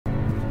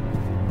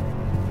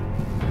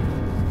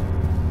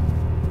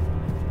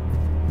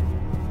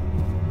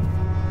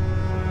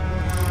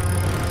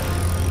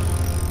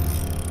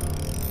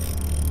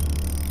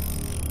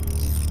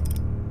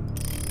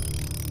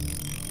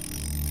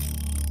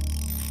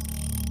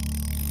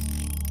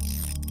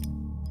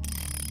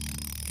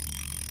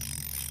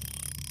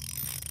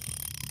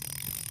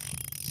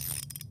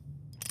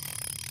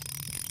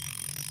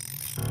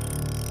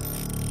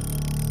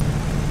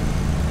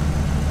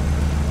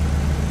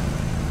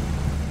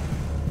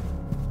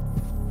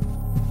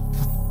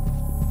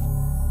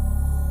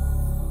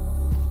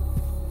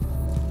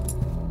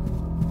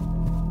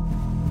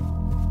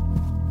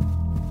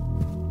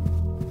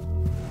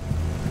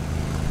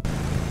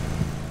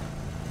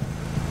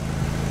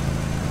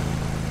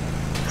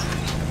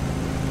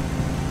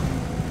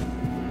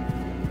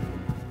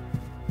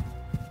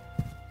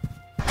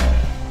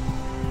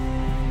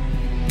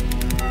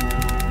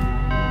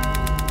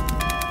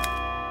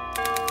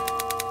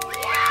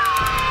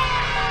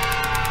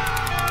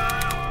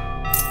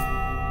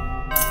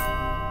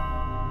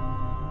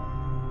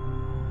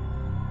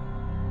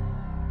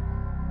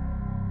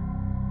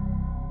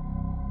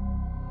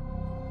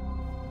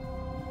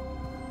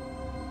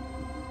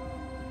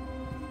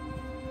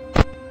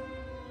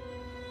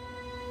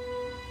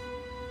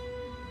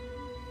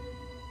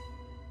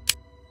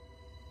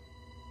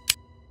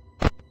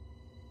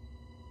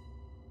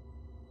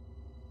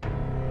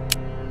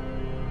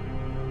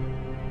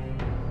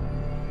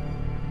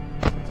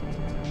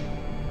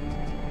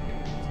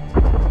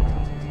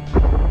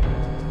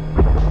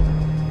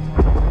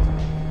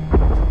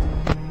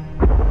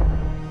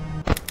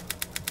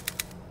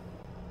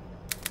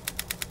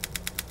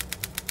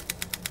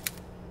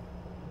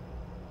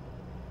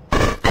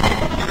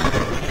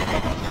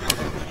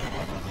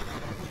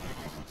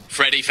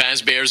Freddy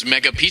Fazbear's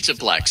Mega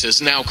Pizzaplex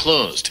is now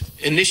closed.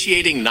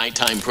 Initiating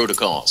nighttime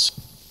protocols.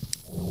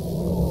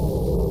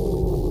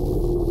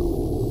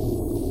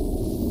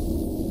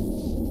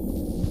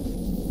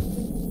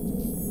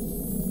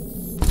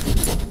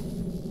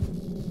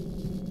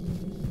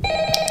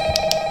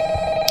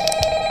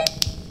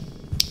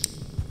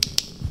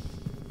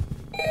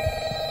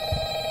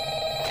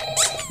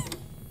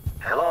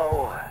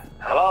 Hello?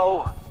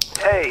 Hello?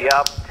 Hey,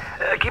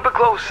 keep a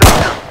close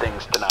eye on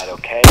things tonight,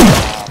 okay?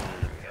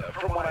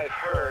 From what I've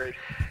heard,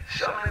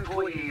 some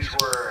employees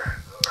were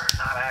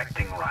not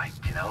acting right,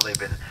 you know? They've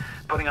been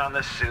putting on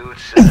the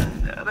suits,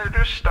 and they're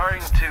just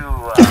starting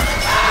to,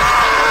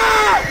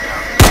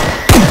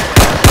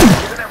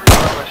 giving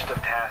everyone a list of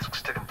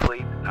tasks to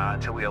complete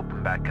until we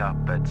open back up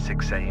at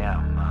 6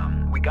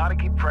 a.m. We gotta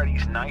keep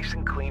Freddy's nice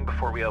and clean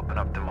before we open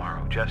up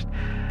tomorrow. Just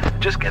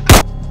get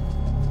the...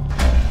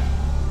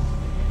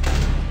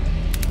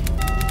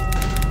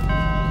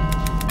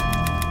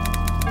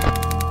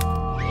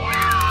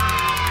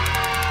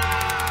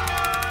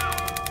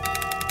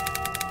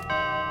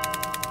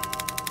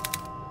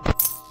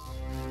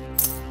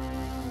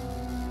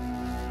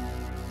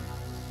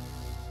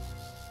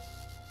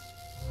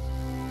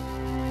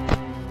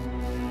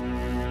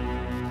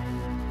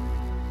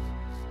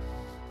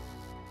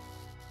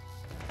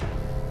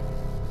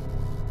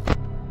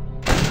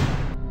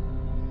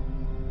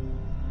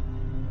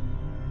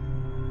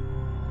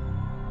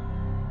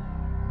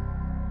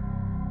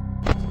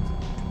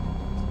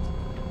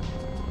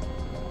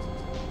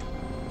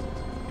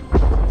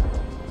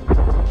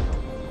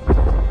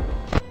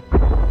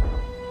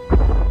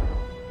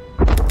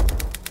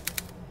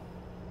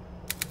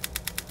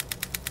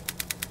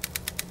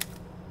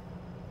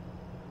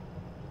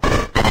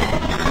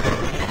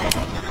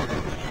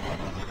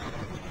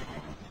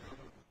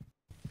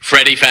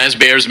 Freddy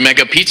Fazbear's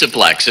Mega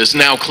Pizzaplex is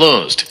now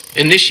closed.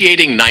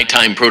 Initiating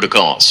nighttime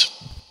protocols.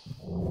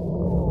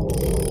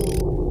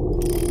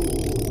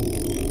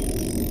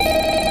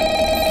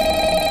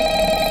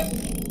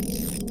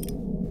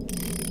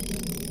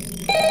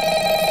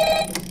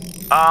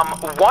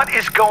 What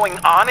is going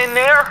on in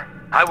there?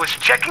 I was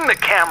checking the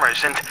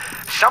cameras and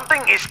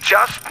something is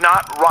just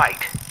not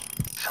right.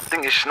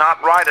 Something is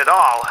not right at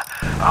all.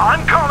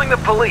 I'm calling the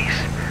police.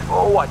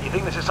 Oh, what, you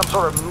think this is some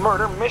sort of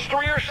murder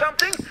mystery or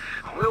something?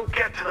 We'll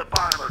get to the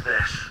bottom of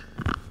this.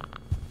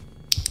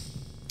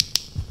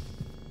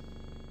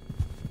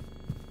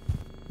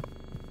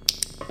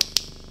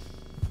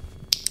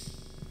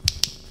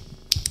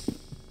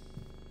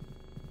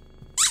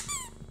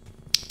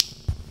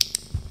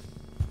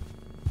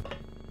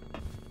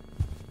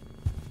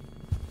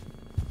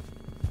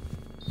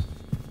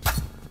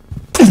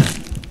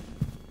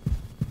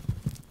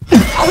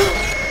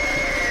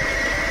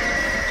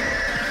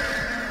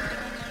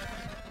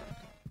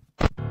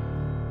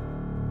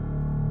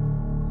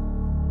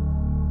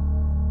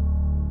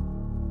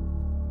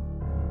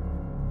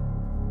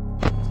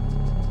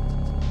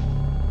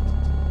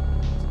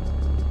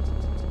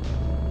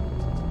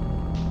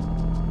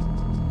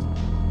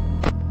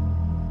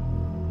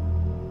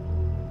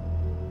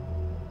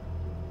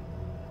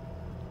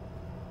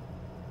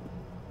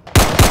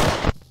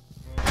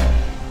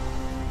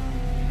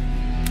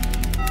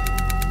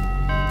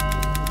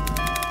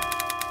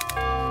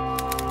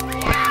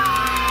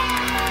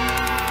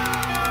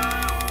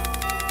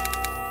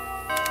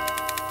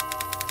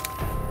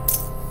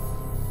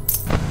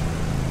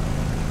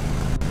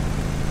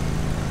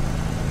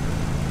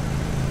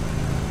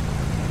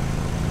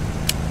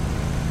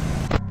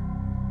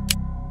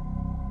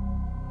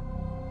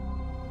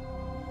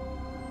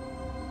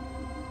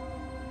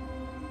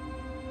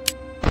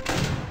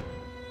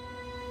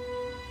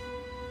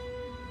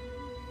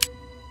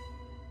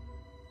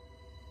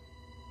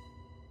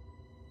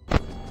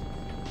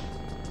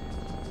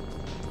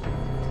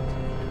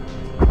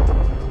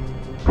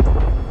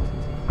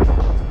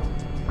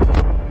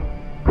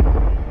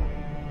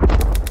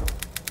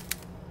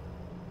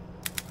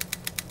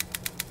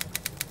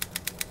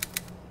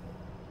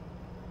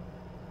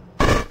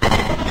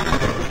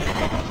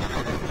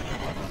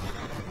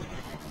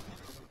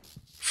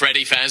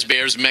 Freddy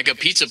Fazbear's Mega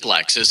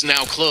Pizzaplex is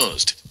now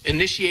closed.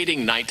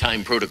 Initiating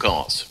nighttime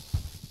protocols.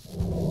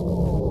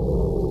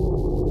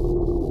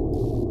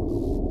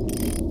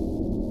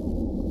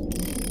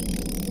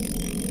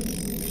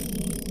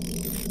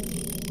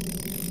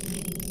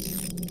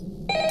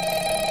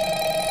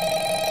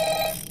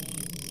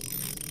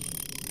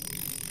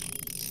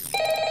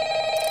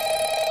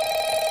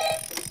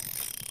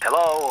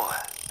 Hello?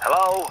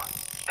 Hello?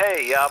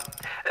 Hey,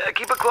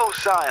 keep a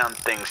close eye on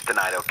things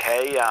tonight,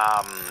 okay?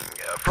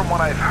 From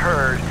what I've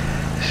heard,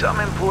 some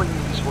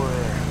employees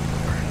were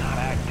not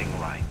acting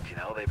right, you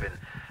know? They've been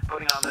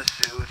putting on the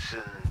suits,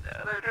 and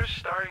they're just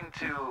starting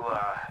to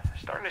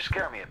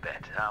scare me a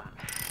bit.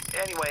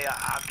 Anyway,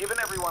 I've given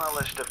everyone a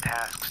list of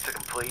tasks to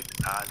complete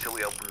until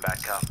we open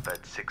back up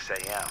at 6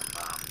 a.m.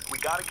 We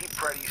gotta keep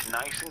Freddy's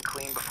nice and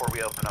clean before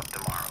we open up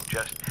tomorrow.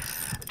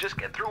 Just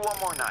get through one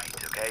more night,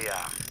 okay?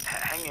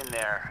 Hang in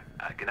there.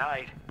 Good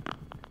night.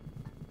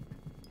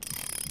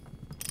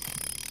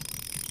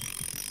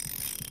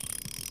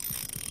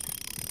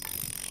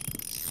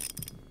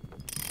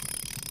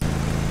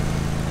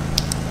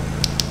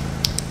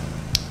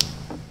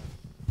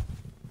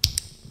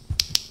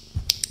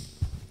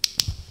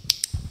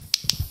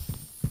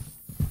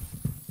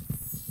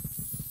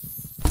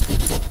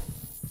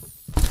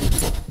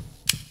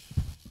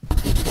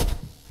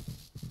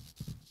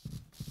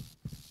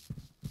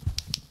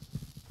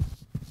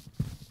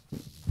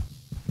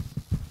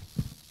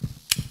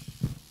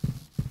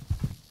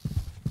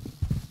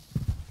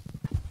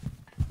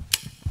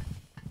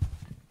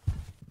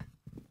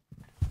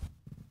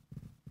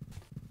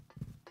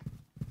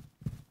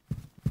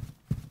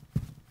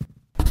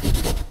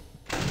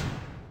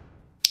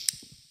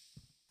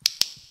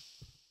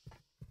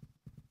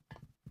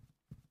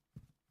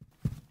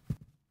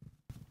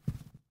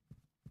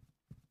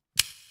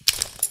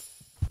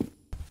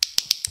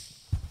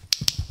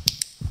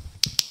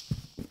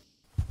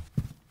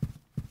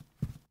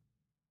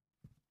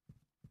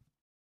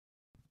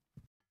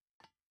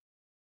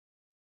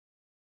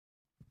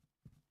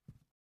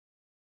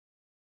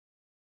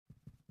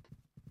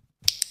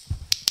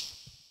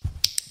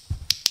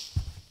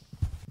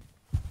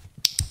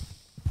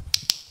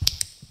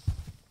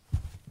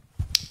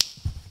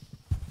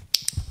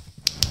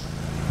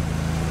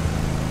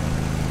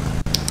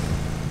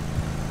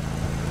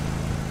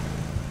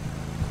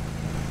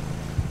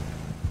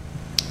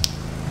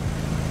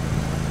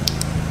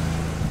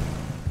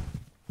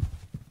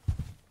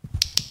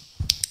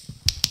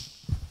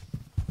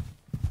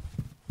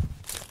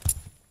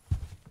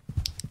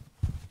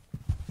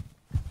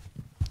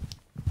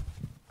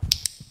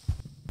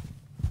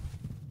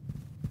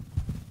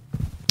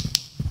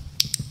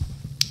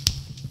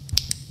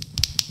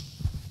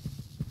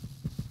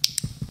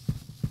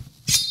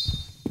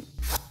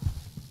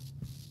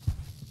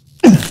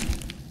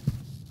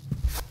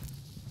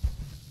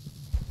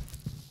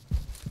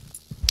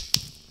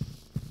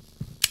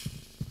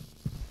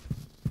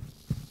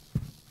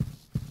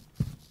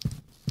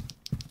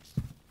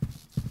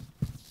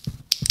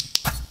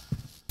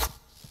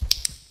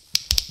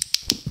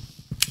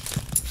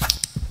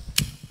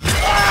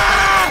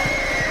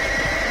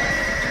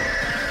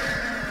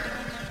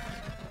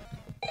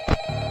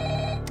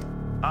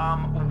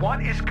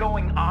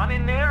 on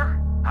in there?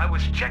 I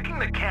was checking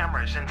the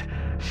cameras and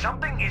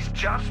something is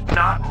just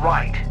not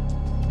right.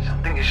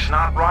 Something is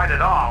not right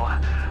at all.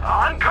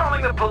 I'm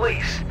calling the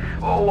police.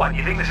 Oh, what,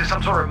 you think this is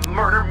some sort of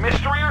murder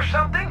mystery or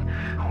something?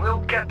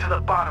 We'll get to the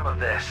bottom of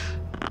this.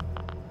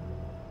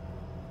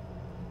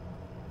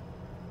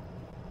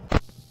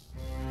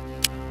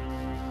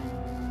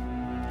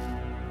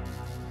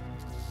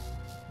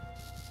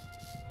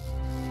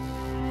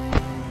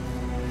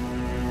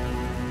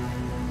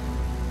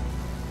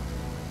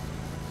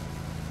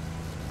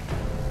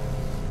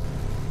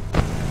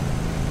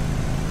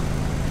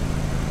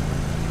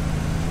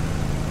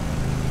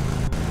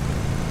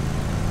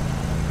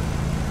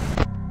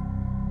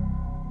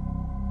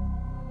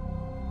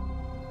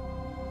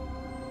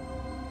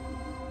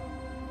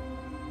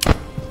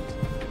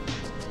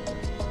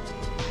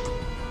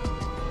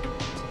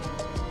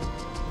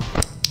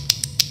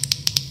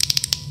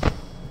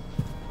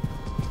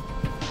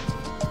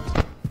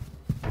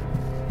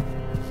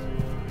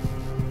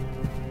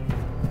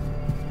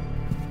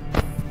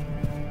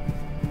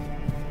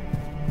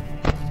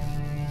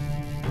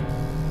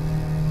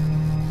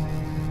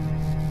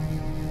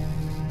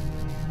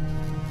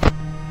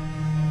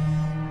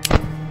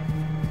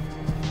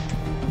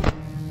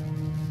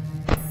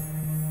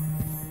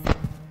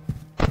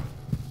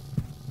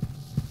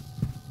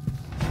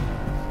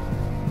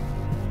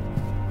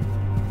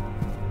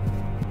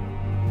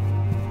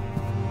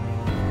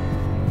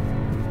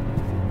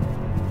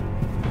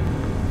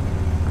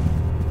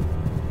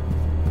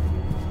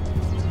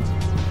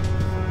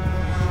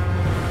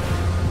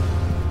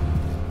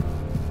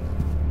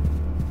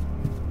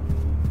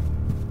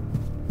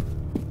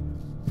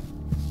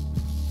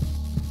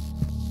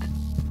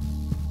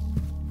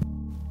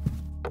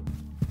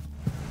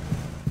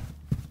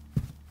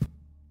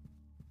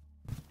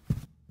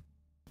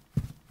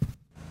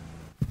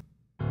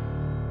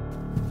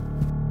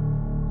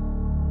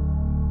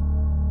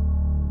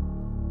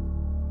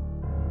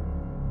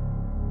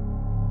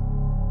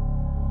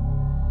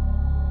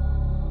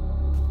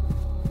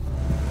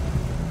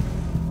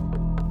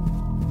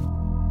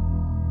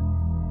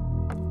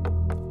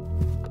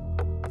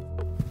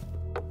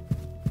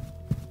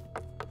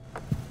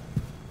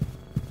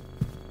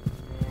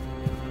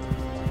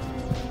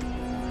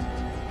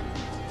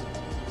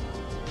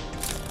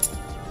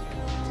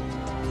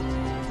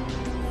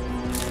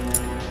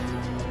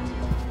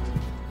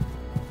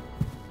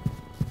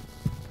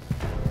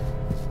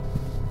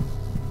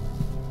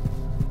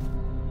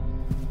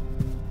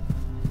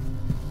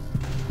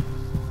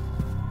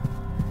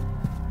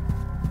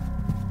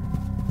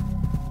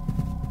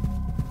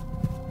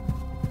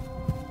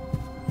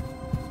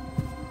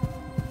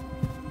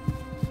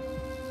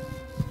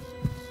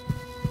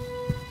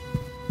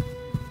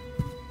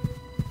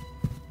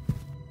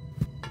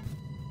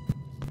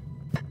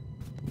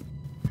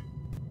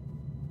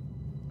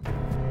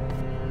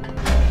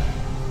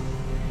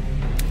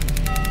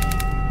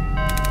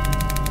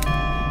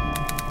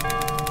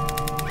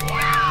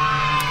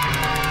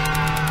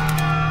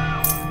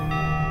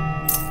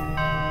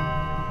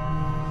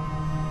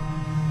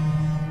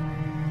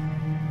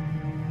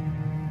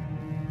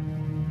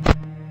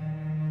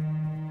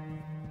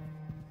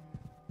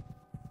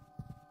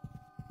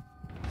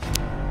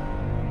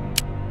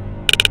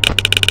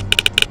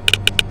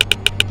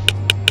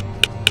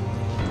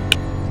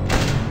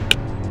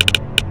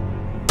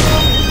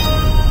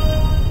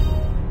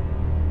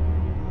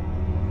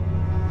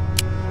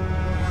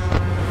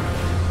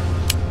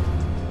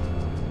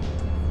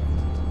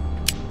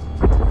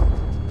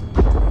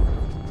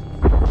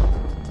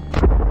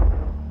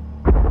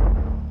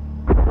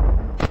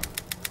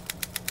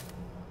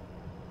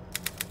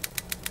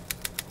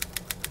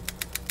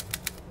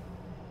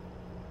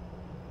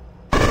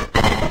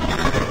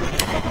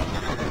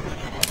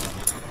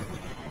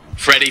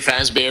 Freddy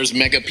Fazbear's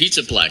Mega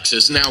Pizzaplex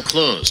is now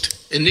closed.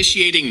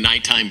 Initiating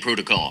nighttime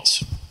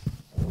protocols.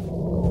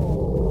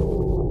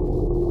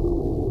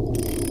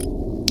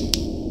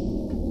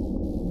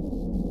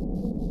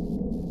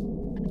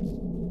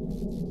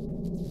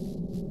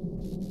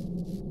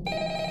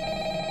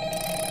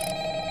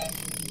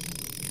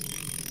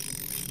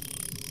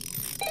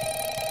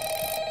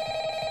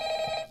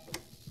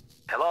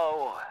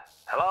 Hello?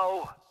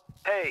 Hello?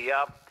 Hey,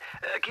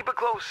 keep a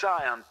close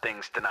eye on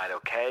things tonight,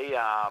 okay?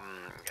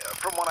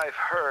 From what I've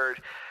heard,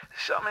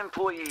 some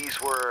employees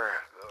were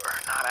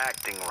not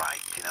acting right,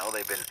 you know?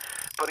 They've been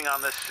putting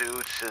on the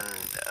suits, and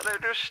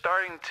they're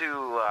starting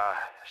to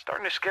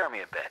scare me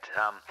a bit.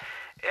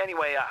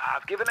 Anyway,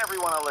 I've given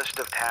everyone a list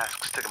of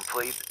tasks to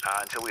complete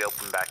until we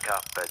open back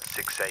up at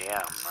 6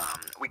 a.m.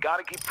 We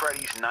gotta keep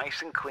Freddy's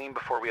nice and clean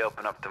before we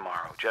open up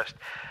tomorrow.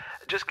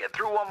 Just get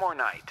through one more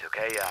night,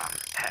 okay?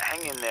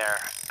 Hang in there.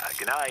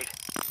 Good night.